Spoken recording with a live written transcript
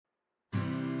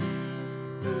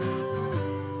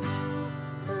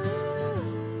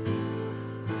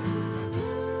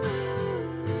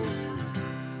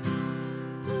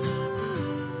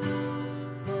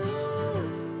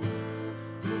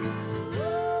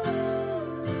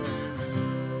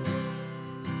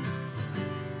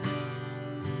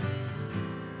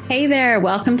Hey there.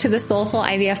 Welcome to the Soulful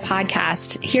IVF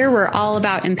podcast. Here we're all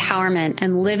about empowerment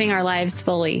and living our lives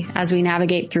fully as we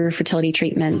navigate through fertility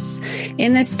treatments.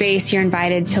 In this space, you're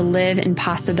invited to live in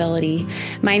possibility.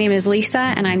 My name is Lisa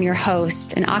and I'm your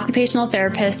host, an occupational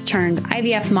therapist turned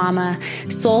IVF mama,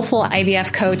 soulful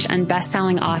IVF coach, and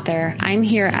best-selling author. I'm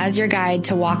here as your guide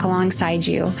to walk alongside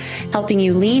you, helping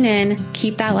you lean in,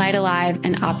 keep that light alive,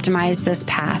 and optimize this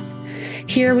path.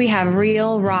 Here we have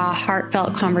real, raw,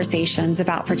 heartfelt conversations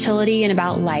about fertility and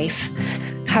about life,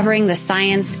 covering the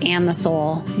science and the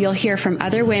soul. You'll hear from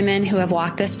other women who have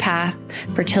walked this path,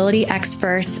 fertility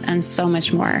experts, and so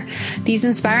much more. These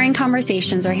inspiring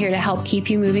conversations are here to help keep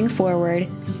you moving forward,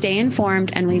 stay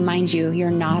informed, and remind you you're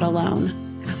not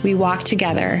alone. We walk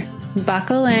together.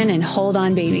 Buckle in and hold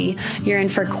on, baby. You're in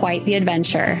for quite the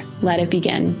adventure. Let it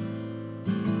begin.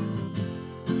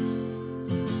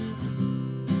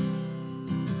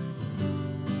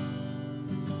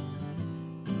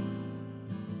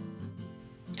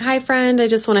 Hi, friend. I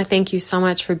just want to thank you so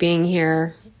much for being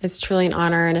here. It's truly an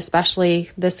honor, and especially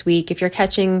this week. If you're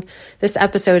catching this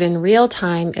episode in real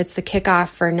time, it's the kickoff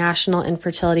for National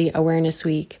Infertility Awareness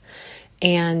Week.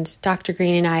 And Dr.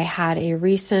 Green and I had a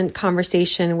recent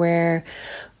conversation where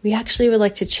we actually would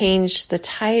like to change the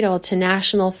title to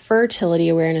National Fertility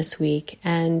Awareness Week.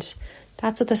 And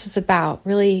that's what this is about,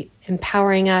 really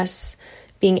empowering us,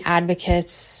 being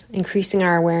advocates, increasing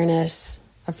our awareness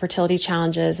of fertility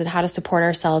challenges and how to support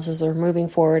ourselves as we're moving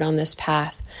forward on this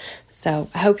path. So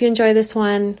I hope you enjoy this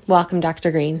one. Welcome, Dr.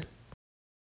 Green.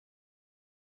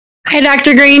 Hi,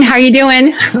 Dr. Green. How are you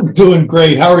doing? I'm doing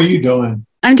great. How are you doing?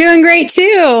 I'm doing great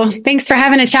too. Thanks for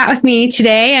having a chat with me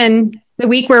today. And the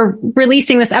week we're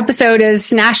releasing this episode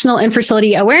is National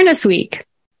Infertility Awareness Week.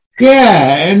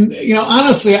 Yeah. And,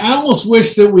 honestly, I almost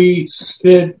wish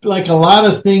that like a lot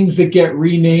of things that get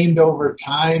renamed over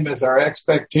time as our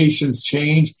expectations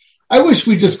change, I wish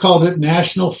we just called it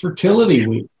National Fertility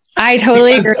Week. I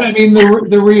totally agree. I mean,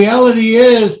 the reality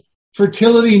is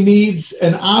fertility needs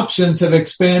and options have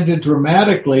expanded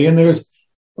dramatically. And there's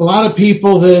a lot of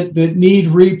people that need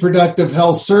reproductive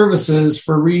health services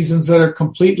for reasons that are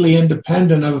completely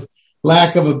independent of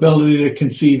lack of ability to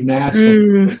conceive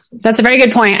naturally. That's a very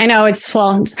good point. I know that's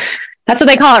what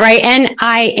they call it, right?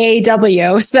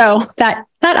 NIAW. So that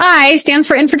I stands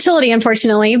for infertility,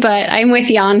 unfortunately, but I'm with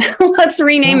you on let's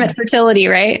rename it fertility,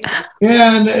 right?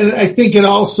 Yeah. And I think it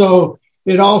also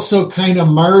kind of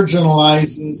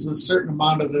marginalizes a certain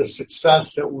amount of the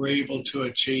success that we're able to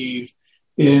achieve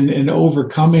in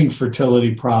overcoming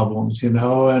fertility problems, and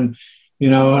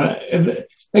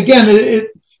again,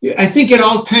 I think it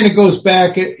all kind of goes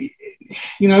back.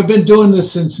 I've been doing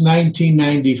this since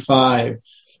 1995.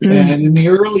 And in the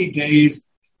early days,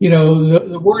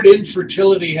 the word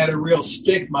infertility had a real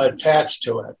stigma attached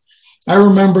to it. I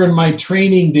remember in my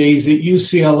training days at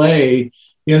UCLA,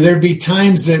 there'd be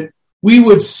times that we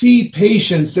would see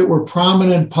patients that were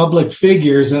prominent public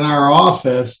figures in our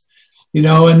office,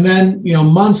 and then,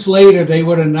 months later, they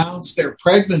would announce their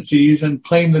pregnancies and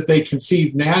claim that they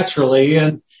conceived naturally.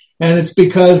 And it's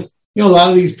because, a lot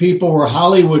of these people were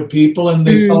Hollywood people and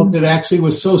they felt it actually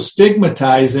was so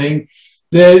stigmatizing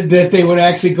that they would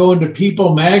actually go into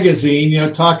People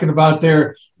magazine, talking about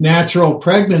their natural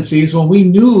pregnancies when we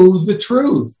knew the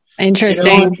truth.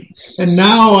 Interesting. And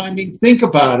now, think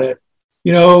about it.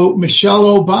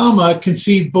 Michelle Obama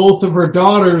conceived both of her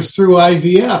daughters through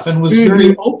IVF and was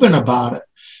very open about it.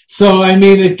 So,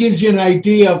 it gives you an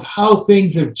idea of how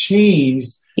things have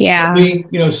changed. Yeah. Being,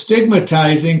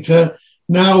 stigmatizing to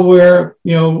now where,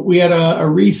 we had a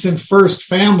recent first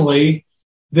family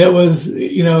that was,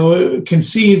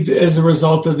 conceived as a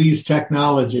result of these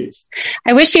technologies.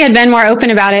 I wish she had been more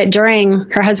open about it during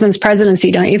her husband's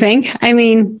presidency, don't you think?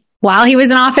 While he was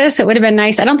in office, it would have been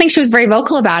nice. I don't think she was very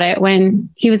vocal about it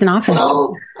when he was in office.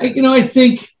 Well, I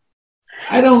think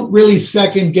I don't really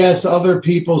second guess other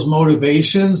people's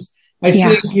motivations. I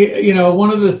think,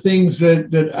 one of the things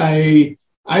that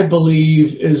I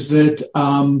believe is that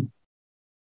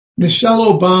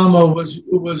Michelle Obama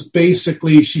was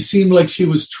basically, she seemed like she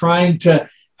was trying to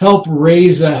help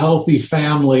raise a healthy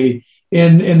family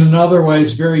in an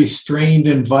otherwise very strained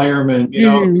environment.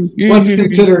 What's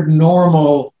considered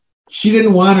normal. She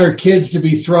didn't want her kids to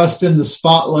be thrust in the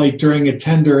spotlight during a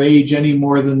tender age any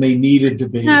more than they needed to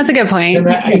be. No, that's a good point.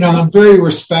 And I'm very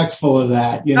respectful of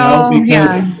that,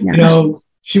 because,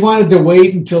 she wanted to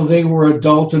wait until they were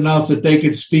adult enough that they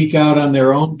could speak out on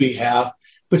their own behalf.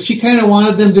 But she kind of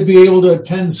wanted them to be able to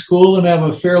attend school and have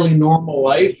a fairly normal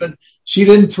life. And she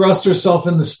didn't thrust herself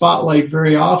in the spotlight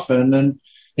very often. And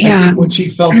I think when she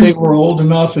felt they were old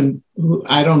enough, and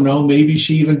I don't know, maybe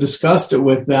she even discussed it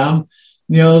with them,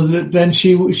 then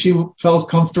she felt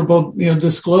comfortable,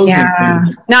 disclosing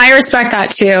things. No, I respect that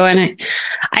too. And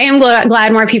I am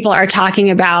glad more people are talking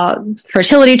about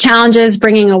fertility challenges,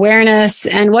 bringing awareness.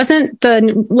 And wasn't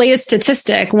the latest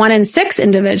statistic 1 in 6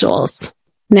 individuals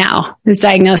now is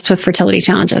diagnosed with fertility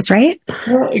challenges, right?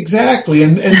 Well, exactly.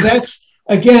 And that's,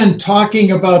 again,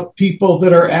 talking about people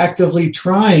that are actively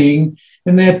trying,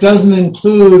 and that doesn't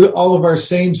include all of our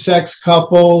same-sex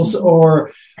couples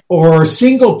or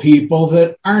single people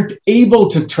that aren't able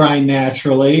to try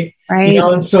naturally. Right.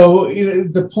 And so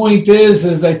the point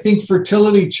is I think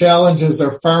fertility challenges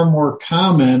are far more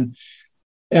common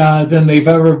than they've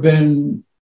ever been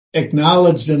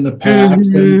acknowledged in the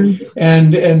past. Mm-hmm.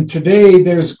 And today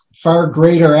there's far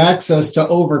greater access to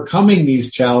overcoming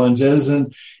these challenges.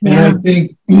 And I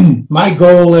think my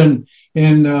goal in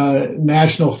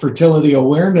National Fertility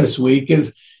Awareness Week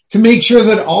is to make sure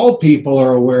that all people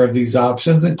are aware of these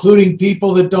options, including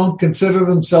people that don't consider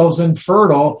themselves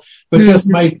infertile, but just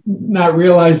might not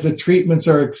realize that treatments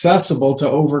are accessible to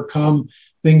overcome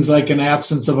things like an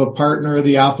absence of a partner of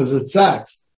the opposite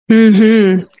sex.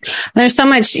 Mm-hmm. There's so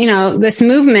much, this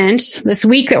movement, this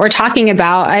week that we're talking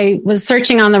about. I was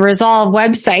searching on the Resolve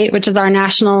website, which is our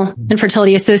National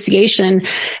Infertility Association,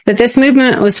 that this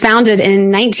movement was founded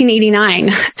in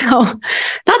 1989. So not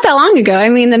that long ago. I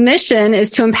mean, the mission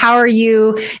is to empower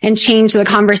you and change the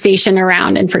conversation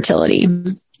around infertility.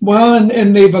 Well,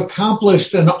 and they've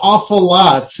accomplished an awful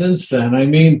lot since then. I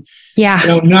mean,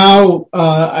 now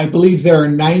I believe there are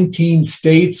 19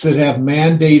 states that have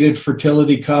mandated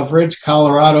fertility coverage,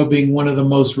 Colorado being one of the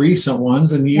most recent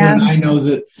ones. And you and I know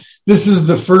that this is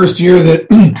the first year that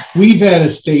we've had a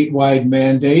statewide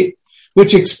mandate,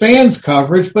 which expands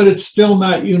coverage, but it's still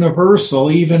not universal,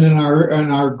 even in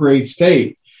our great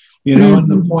state. And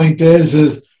the point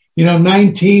is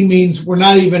 19 means we're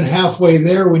not even halfway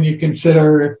there when you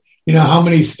consider, how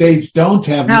many states don't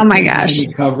have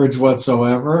any coverage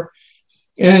whatsoever.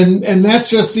 And that's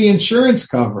just the insurance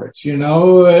coverage,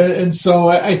 and so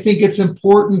I think it's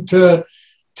important to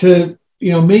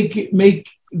make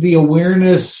the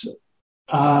awareness,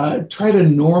 try to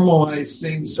normalize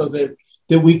things so that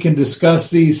we can discuss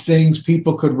these things.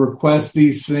 People could request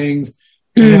these things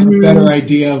and have a better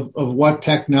idea of what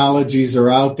technologies are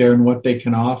out there and what they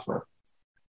can offer.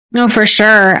 No, for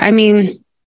sure. I mean,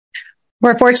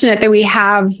 we're fortunate that we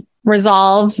have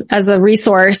Resolve as a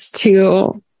resource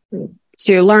to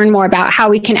learn more about how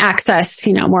we can access,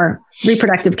 more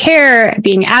reproductive care,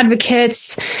 being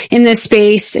advocates in this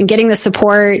space and getting the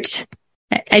support,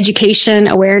 education,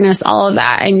 awareness, all of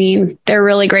that. I mean, they're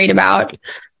really great about,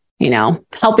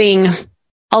 helping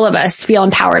all of us feel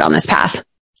empowered on this path.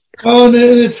 Well, and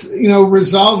it's,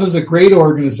 Resolve is a great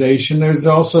organization. There's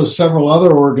also several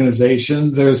other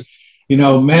organizations. There's,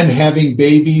 Men Having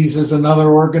Babies is another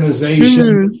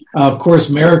organization. Of course,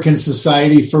 American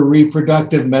Society for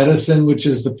Reproductive Medicine, which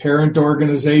is the parent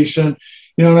organization.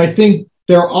 And I think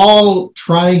they're all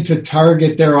trying to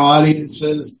target their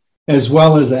audiences as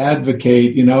well as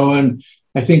advocate, and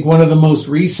I think one of the most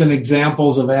recent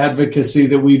examples of advocacy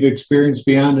that we've experienced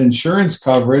beyond insurance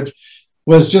coverage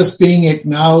was just being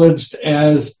acknowledged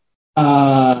as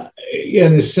an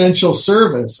essential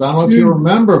service. I don't know if you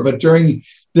remember, but during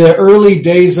the early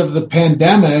days of the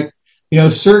pandemic,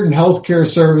 certain healthcare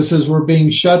services were being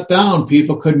shut down.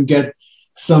 People couldn't get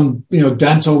some,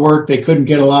 dental work. They couldn't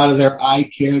get a lot of their eye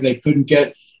care. They couldn't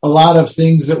get a lot of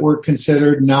things that were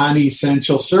considered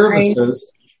non-essential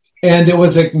services. Right. And it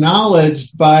was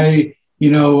acknowledged by,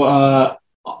 a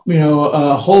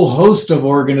whole host of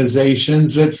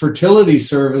organizations that fertility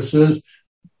services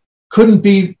couldn't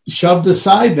be shoved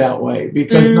aside that way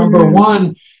because number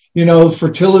one,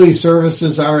 fertility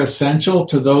services are essential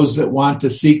to those that want to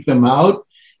seek them out,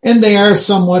 and they are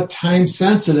somewhat time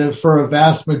sensitive for a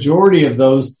vast majority of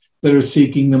those that are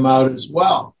seeking them out as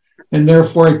well. And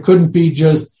therefore, it couldn't be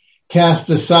just cast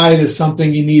aside as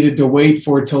something you needed to wait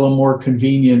for till a more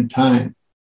convenient time.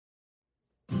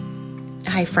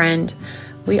 Hi, friend.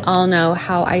 We all know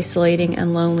how isolating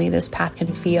and lonely this path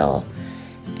can feel.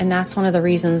 And that's one of the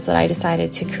reasons that I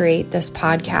decided to create this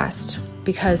podcast,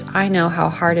 because I know how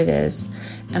hard it is.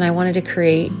 And I wanted to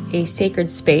create a sacred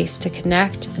space to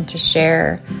connect and to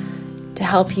share, to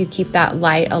help you keep that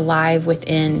light alive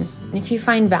within. And if you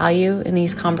find value in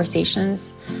these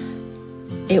conversations,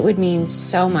 it would mean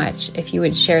so much if you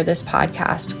would share this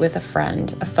podcast with a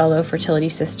friend, a fellow fertility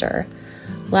sister.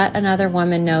 Let another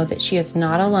woman know that she is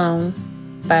not alone,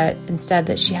 but instead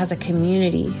that she has a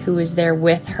community who is there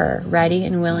with her, ready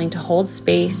and willing to hold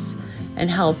space and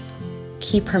help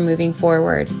keep her moving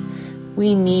forward.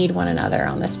 We need one another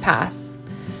on this path.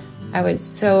 I would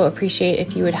so appreciate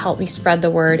if you would help me spread the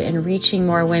word and reaching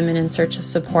more women in search of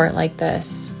support like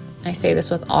this. I say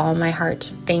this with all my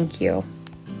heart. Thank you.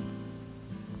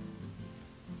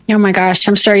 Oh my gosh,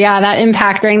 I'm sure. Yeah, that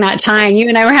impact during that time. You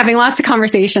and I were having lots of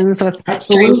conversations with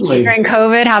absolutely during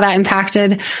COVID, how that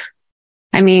impacted.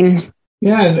 I mean,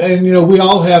 yeah, and we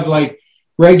all have like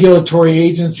regulatory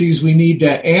agencies we need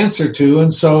to answer to,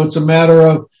 and so it's a matter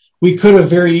of we could have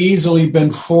very easily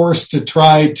been forced to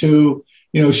try to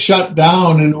shut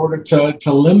down in order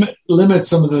to limit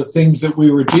some of the things that we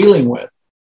were dealing with.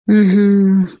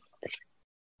 Mm-hmm.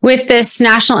 With this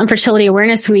National Infertility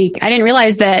Awareness Week, I didn't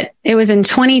realize that it was in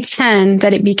 2010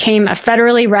 that it became a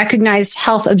federally recognized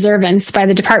health observance by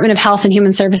the Department of Health and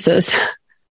Human Services.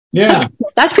 Yeah.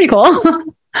 That's pretty cool.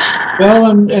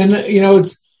 Well, and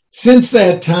it's since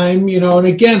that time, and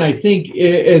again, I think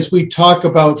as we talk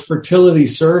about fertility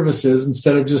services,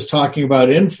 instead of just talking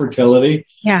about infertility,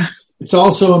 yeah, it's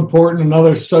also important.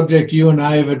 Another subject you and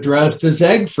I have addressed is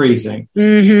egg freezing.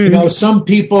 Mm-hmm. Some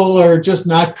people are just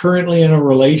not currently in a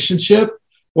relationship,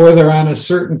 or they're on a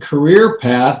certain career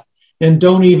path and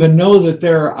don't even know that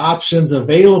there are options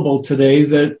available today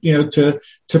that,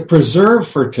 to preserve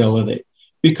fertility,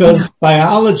 because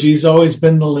biology has always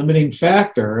been the limiting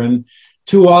factor. And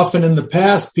too often in the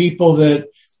past, people that,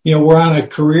 were on a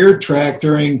career track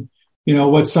during,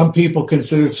 what some people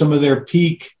consider some of their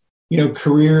peak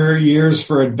career years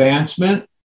for advancement,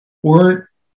 weren't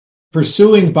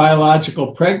pursuing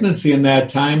biological pregnancy in that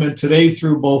time. And today,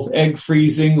 through both egg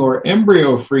freezing or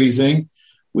embryo freezing,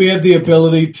 we have the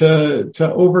ability to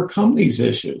overcome these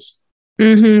issues.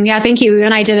 Mm-hmm. Yeah, thank you.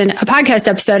 And I did a podcast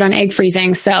episode on egg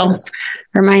freezing. So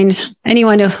remind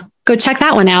anyone to go check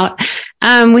that one out.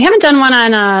 We haven't done one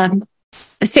on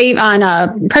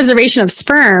preservation of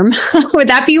sperm. Would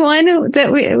that be one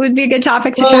that would be a good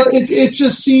topic to check? It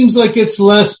just seems like it's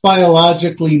less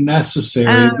biologically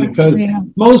necessary because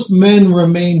most men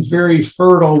remain very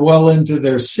fertile well into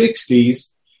their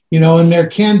 60s, and there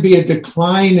can be a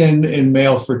decline in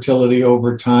male fertility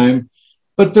over time.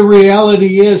 But the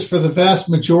reality is, for the vast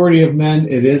majority of men,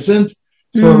 it isn't.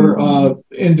 For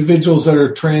individuals that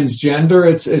are transgender,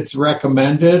 it's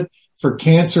recommended. For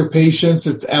cancer patients,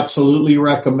 it's absolutely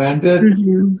recommended.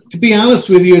 Mm-hmm. To be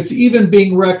honest with you, it's even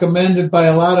being recommended by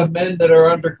a lot of men that are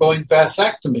undergoing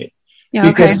vasectomy. Yeah,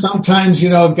 because sometimes,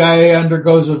 a guy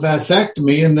undergoes a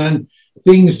vasectomy and then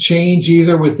things change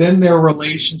either within their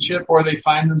relationship or they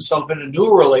find themselves in a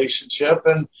new relationship.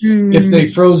 And if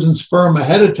they've frozen sperm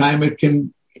ahead of time, it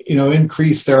can,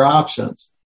 increase their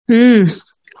options. Good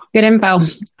info.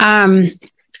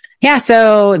 Yeah,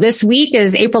 so this week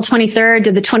is April 23rd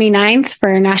to the 29th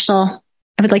for National,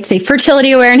 I would like to say,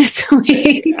 Fertility Awareness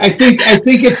Week. I think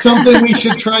it's something we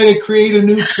should try to create a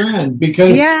new trend,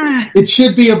 because it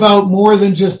should be about more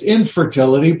than just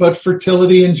infertility, but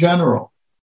fertility in general.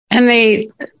 And they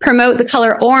promote the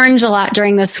color orange a lot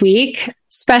during this week,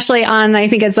 especially on, I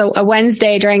think it's a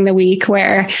Wednesday during the week,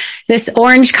 where this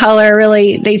orange color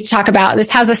really, they talk about,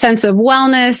 this has a sense of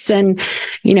wellness and,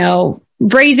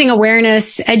 raising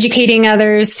awareness, educating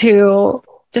others who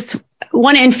just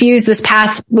want to infuse this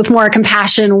path with more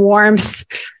compassion, warmth,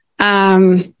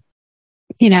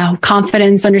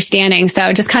 confidence, understanding.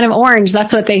 So just kind of orange.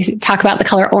 That's what they talk about the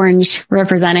color orange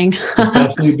representing. I'll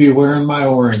definitely be wearing my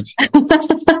orange.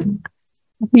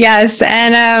 Yes.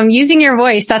 And using your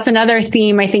voice, that's another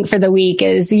theme, I think, for the week,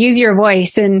 is use your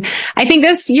voice. And I think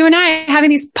you and I having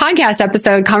these podcast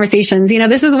episode conversations,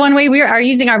 this is one way we are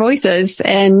using our voices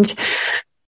and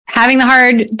having the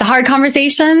hard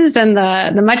conversations and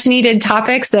the much needed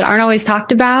topics that aren't always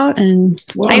talked about. And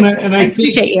I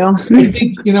appreciate you. I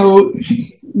think,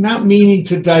 not meaning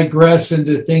to digress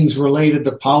into things related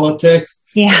to politics.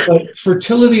 Yeah. But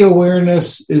fertility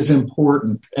awareness is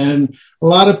important. And a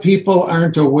lot of people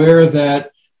aren't aware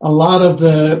that a lot of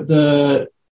the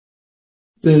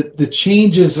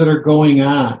changes that are going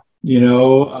on,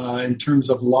 in terms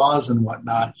of laws and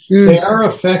whatnot, they are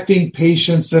affecting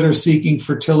patients that are seeking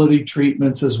fertility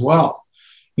treatments as well.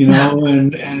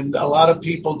 And a lot of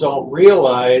people don't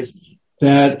realize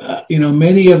that,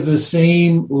 many of the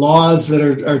same laws that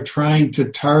are trying to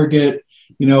target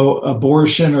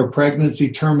abortion or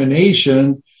pregnancy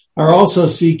termination are also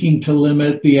seeking to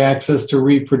limit the access to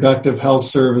reproductive health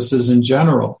services in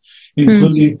general,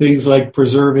 including things like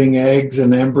preserving eggs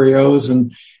and embryos.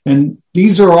 And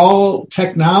these are all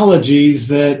technologies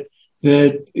that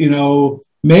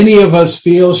many of us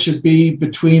feel should be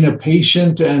between a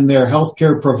patient and their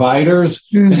healthcare providers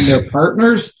and their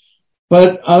partners.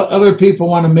 But other people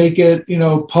want to make it,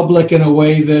 public in a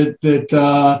way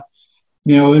that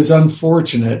is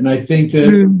unfortunate. And I think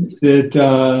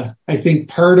I think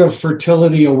part of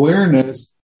fertility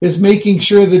awareness is making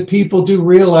sure that people do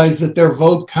realize that their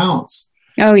vote counts.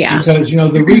 Oh, yeah. Because,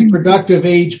 the reproductive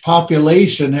age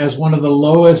population has one of the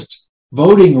lowest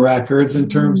voting records in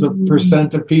terms of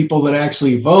percent of people that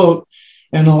actually vote.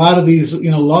 And a lot of these,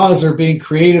 laws are being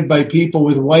created by people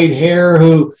with white hair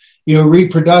who,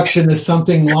 reproduction is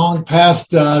something long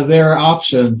past their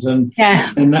options. And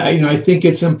I think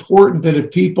it's important that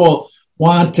if people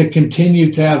want to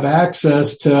continue to have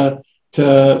access to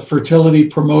fertility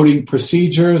promoting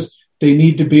procedures, they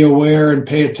need to be aware and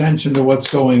pay attention to what's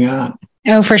going on.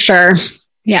 Oh, for sure.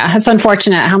 Yeah, it's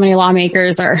unfortunate how many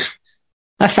lawmakers are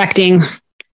affecting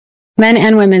men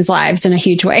and women's lives in a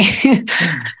huge way.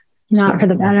 Not for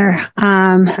the better.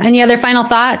 Any other final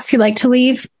thoughts you'd like to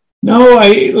leave? No,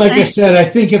 I said, I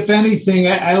think if anything,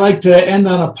 I like to end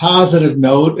on a positive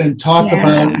note and talk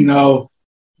about,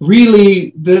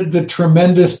 really the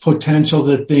tremendous potential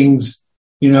that things,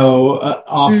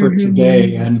 offer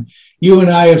today. And you and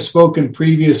I have spoken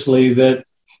previously that,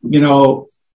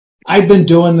 I've been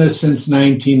doing this since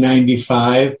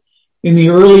 1995. In the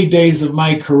early days of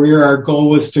my career, our goal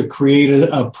was to create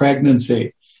a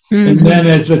pregnancy. And then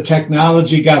as the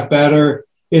technology got better,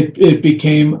 it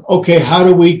became, okay, how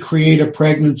do we create a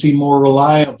pregnancy more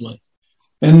reliably?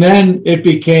 And then it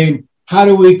became, how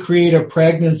do we create a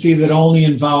pregnancy that only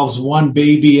involves one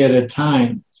baby at a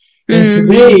time? And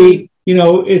today,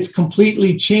 it's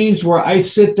completely changed where I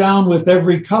sit down with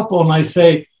every couple and I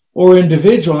say, or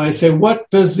individual, and I say, what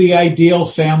does the ideal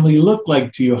family look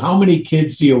like to you? How many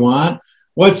kids do you want?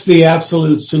 What's the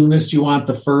absolute soonest you want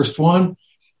the first one?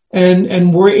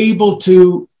 And we're able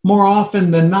to, more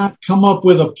often than not, come up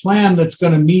with a plan that's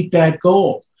going to meet that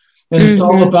goal. And it's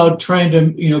all about trying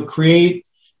to, create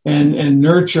and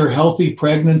nurture healthy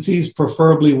pregnancies,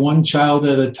 preferably one child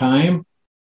at a time,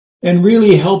 and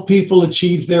really help people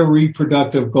achieve their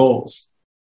reproductive goals.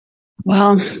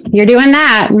 Well, you're doing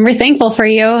that, and we're thankful for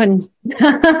you and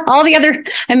all the other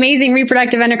amazing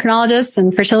reproductive endocrinologists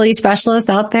and fertility specialists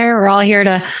out there. We're all here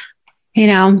to,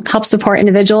 help support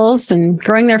individuals and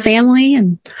growing their family,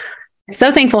 and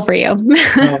so thankful for you.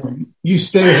 You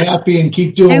stay happy and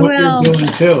keep doing what you're doing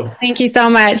too. Thank you so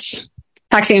much.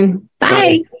 Talk soon.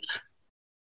 Bye.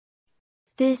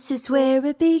 This is where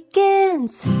it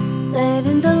begins,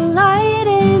 letting the light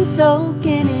in,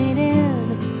 soaking it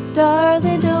in.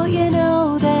 Darling, don't you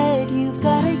know that you've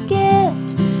got a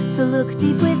gift? So look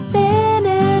deep within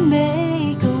and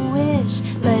make a wish.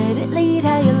 Let it lead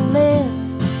how you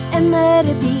live, and let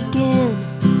it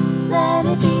begin. Let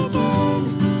it begin.